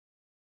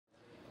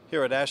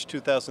Here at ASH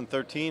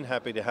 2013,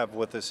 happy to have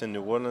with us in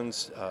New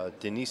Orleans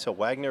Denisa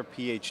Wagner,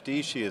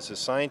 Ph.D. She is a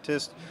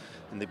scientist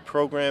in the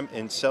program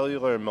in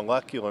cellular and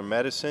molecular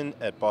medicine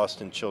at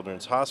Boston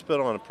Children's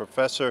Hospital and a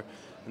professor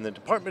in the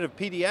Department of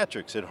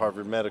Pediatrics at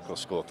Harvard Medical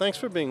School. Thanks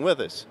for being with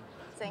us.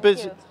 Thank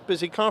you.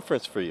 Busy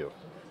conference for you.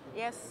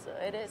 Yes,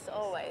 it is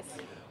always.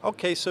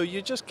 Okay, so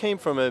you just came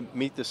from a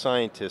Meet the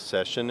Scientist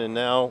session and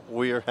now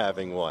we're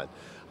having one.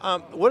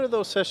 What are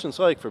those sessions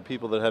like for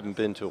people that haven't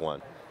been to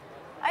one?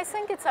 I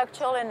think it's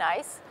actually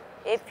nice.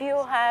 If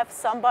you have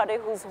somebody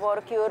whose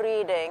work you're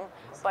reading,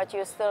 but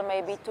you still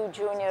may be too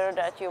junior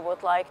that you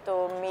would like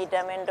to meet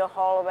them in the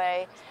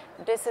hallway,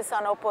 this is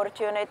an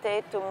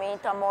opportunity to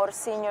meet a more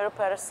senior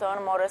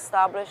person, more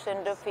established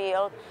in the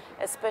field,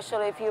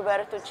 especially if you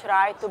were to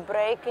try to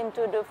break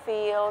into the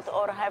field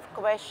or have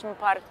questions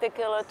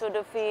particular to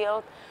the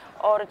field,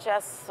 or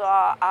just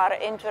are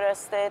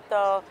interested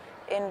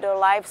in the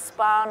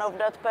lifespan of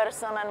that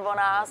person and want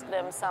to ask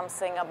them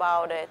something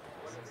about it.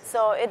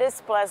 So it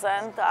is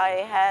pleasant.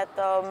 I had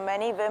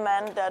many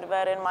women that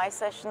were in my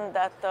session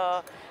that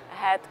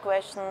had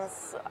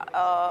questions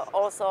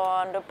also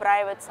on the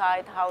private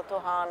side, how to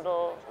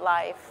handle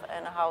life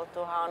and how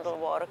to handle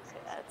work,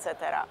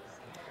 etc.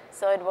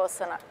 So it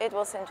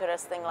was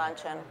interesting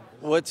luncheon.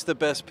 What's the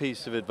best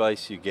piece of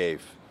advice you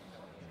gave?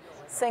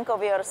 Think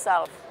of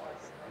yourself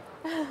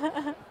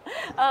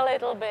a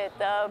little bit.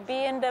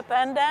 Be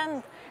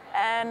independent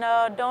and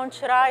don't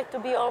try to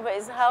be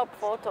always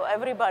helpful to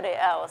everybody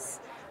else.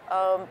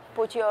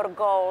 Put your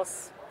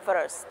goals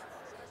first.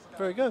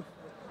 Very good.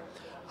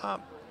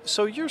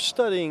 So you're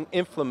studying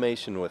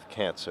inflammation with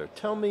cancer.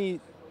 Tell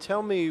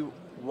me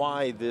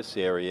why this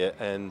area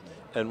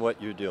and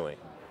what you're doing.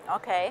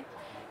 Okay.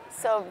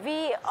 So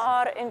we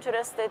are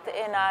interested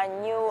in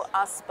a new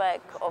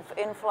aspect of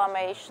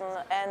inflammation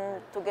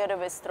and together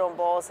with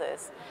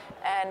thrombosis.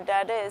 And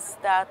that is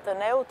that the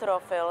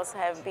neutrophils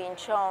have been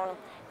shown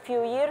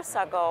few years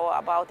ago,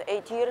 about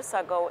 8 years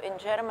ago in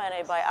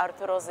Germany by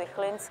Arturo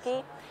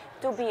Zichlinski,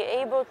 to be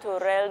able to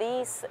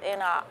release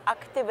in an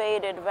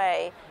activated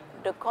way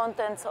the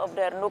contents of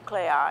their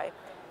nuclei,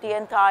 the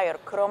entire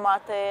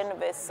chromatin,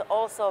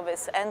 also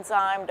with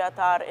enzymes that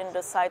are in the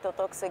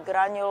cytotoxic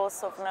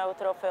granules of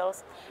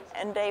neutrophils,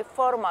 and they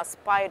form a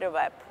spider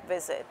web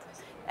with it.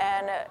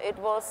 And it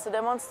was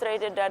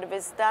demonstrated that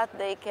with that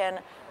they can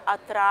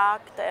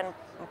attract and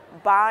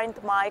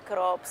bind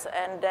microbes,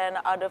 and then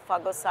other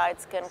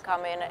phagocytes can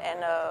come in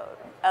and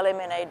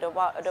eliminate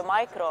the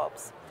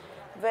microbes.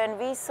 When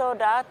we saw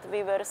that,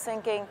 we were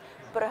thinking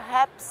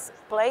perhaps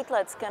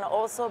platelets can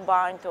also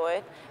bind to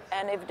it,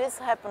 and if this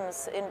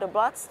happens in the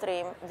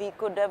bloodstream, we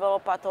could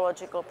develop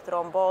pathological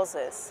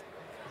thrombosis.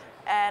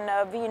 And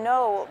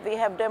we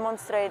have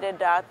demonstrated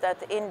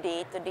that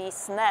indeed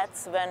these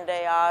nets, when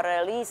they are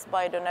released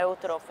by the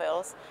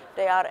neutrophils,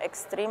 they are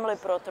extremely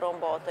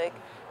prothrombotic.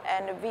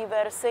 And we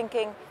were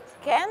thinking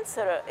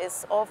cancer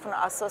is often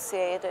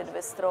associated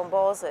with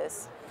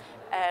thrombosis.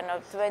 And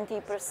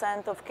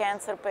 20% of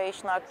cancer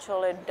patients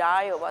actually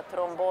die of a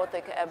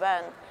thrombotic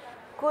event.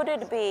 Could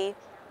it be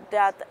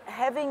that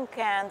having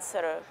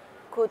cancer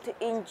could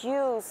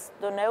induce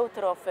the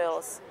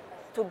neutrophils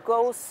to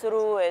go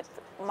through it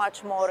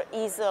much more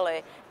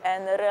easily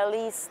and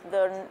release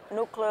the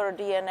nuclear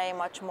DNA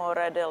much more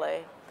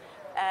readily?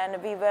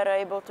 And we were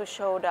able to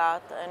show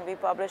that, and we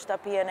published a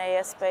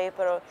PNAS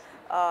paper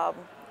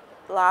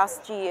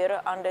last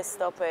year on this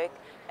topic,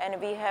 and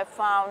we have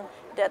found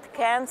that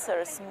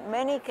cancers,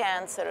 many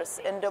cancers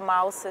in the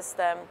mouse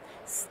system,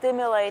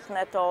 stimulate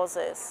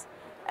netosis,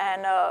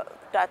 and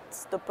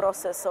that's the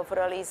process of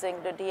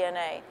releasing the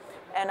DNA.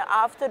 And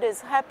after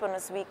this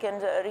happens, we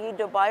can read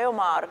the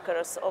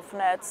biomarkers of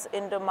nets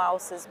in the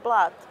mouse's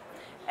blood.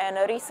 And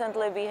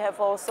recently we have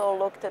also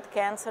looked at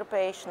cancer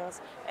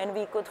patients, and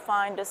we could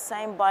find the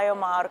same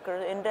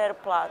biomarker in their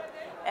blood.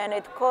 And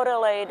it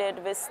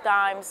correlated with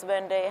times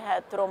when they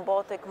had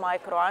thrombotic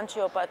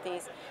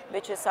microangiopathies,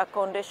 which is a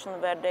condition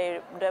where they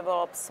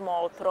develop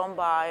small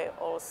thrombi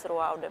all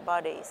throughout the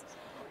bodies.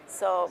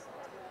 So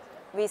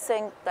we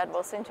think that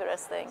was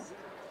interesting.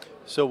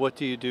 So what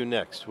do you do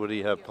next? What do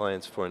you have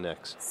plans for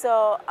next?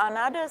 So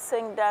another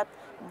thing that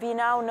we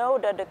now know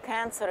that the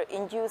cancer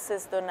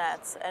induces the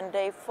nets, and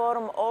they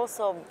form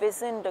also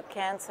within the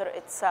cancer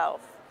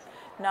itself.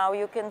 Now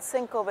you can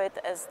think of it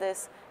as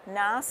this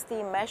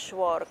nasty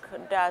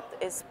meshwork that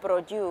is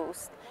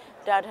produced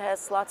that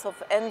has lots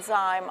of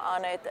enzyme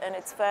on it, and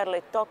it's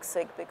fairly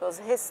toxic because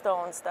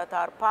histones that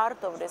are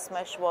part of this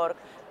meshwork,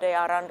 they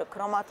are on the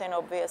chromatin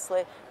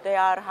obviously, they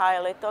are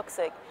highly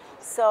toxic.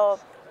 So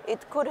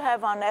it could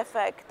have an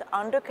effect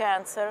on the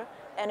cancer,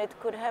 and it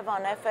could have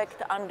an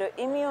effect on the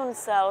immune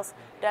cells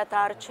that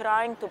are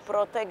trying to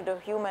protect the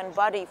human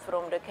body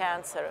from the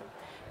cancer.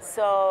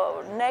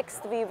 So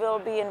next we will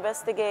be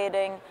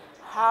investigating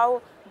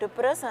how the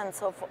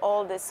presence of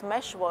all this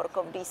meshwork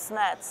of these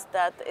nets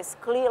that is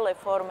clearly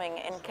forming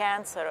in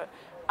cancer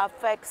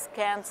affects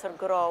cancer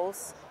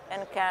growth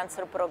and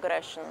cancer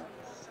progression.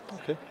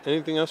 Okay.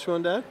 Anything else you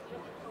want to add?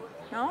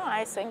 No,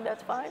 I think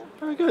that's fine.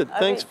 Very good.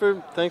 Thanks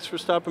for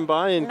stopping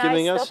by and Nice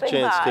giving us a stopping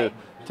chance by.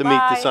 to meet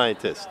the Bye.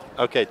 scientist.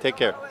 Okay, take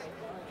care.